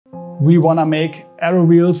We want to make aero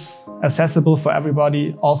wheels accessible for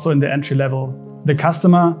everybody, also in the entry level. The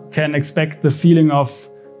customer can expect the feeling of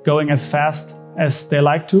going as fast as they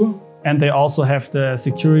like to, and they also have the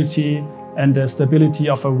security and the stability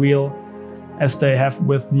of a wheel as they have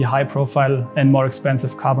with the high profile and more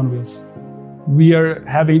expensive carbon wheels. We are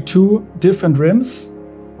having two different rims,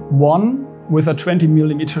 one with a 20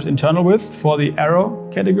 millimeters internal width for the aero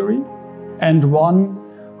category and one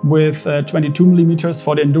with 22 millimeters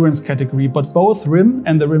for the endurance category. But both rim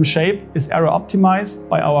and the rim shape is aero-optimized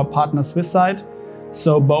by our partner Swisside,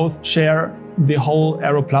 so both share the whole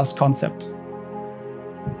Aero Plus concept.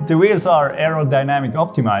 The wheels are aerodynamic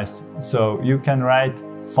optimized, so you can ride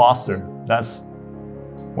faster. That's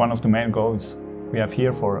one of the main goals we have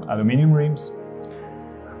here for aluminum rims.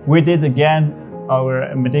 We did again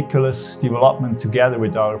our meticulous development together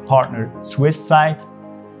with our partner Swisside,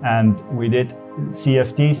 and we did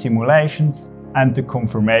CFD simulations and the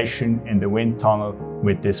confirmation in the wind tunnel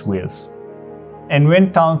with these wheels. In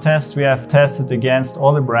wind tunnel tests we have tested against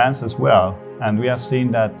other brands as well, and we have seen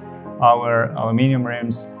that our aluminum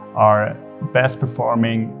rims are best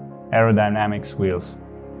performing aerodynamics wheels.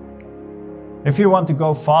 If you want to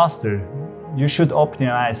go faster, you should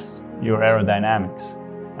optimize your aerodynamics,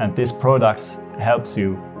 and this product helps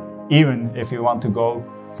you. Even if you want to go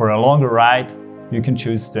for a longer ride, you can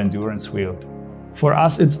choose the endurance wheel. For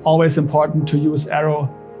us, it's always important to use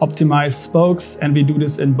aero-optimized spokes, and we do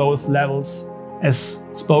this in both levels, as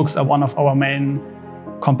spokes are one of our main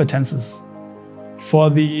competences. For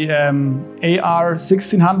the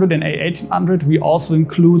AR1600 and A1800, we also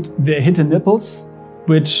include the hidden nipples,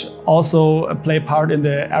 which also play part in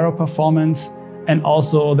the aero performance and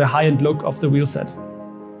also the high-end look of the wheelset.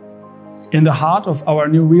 In the heart of our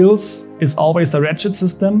new wheels is always the ratchet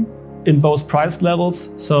system in both price levels,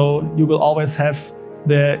 so you will always have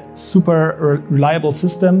the super reliable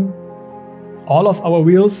system. All of our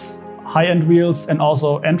wheels, high-end wheels and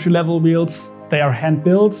also entry-level wheels, they are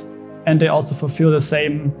hand-built and they also fulfill the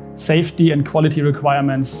same safety and quality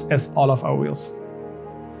requirements as all of our wheels.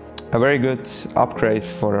 A very good upgrade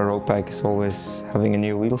for a road bike is always having a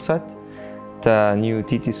new wheel set. The new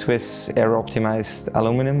TT Swiss aero-optimized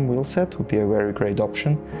aluminum wheel set would be a very great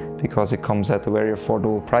option because it comes at a very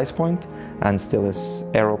affordable price point and still is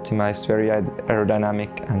aero-optimized, very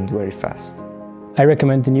aerodynamic and very fast. I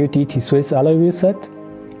recommend the new TT Swiss alloy wheel set.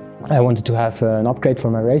 I wanted to have an upgrade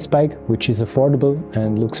for my race bike, which is affordable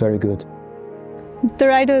and looks very good. The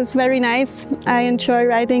ride was very nice. I enjoy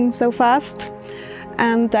riding so fast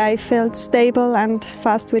and I felt stable and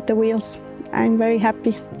fast with the wheels. I'm very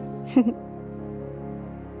happy.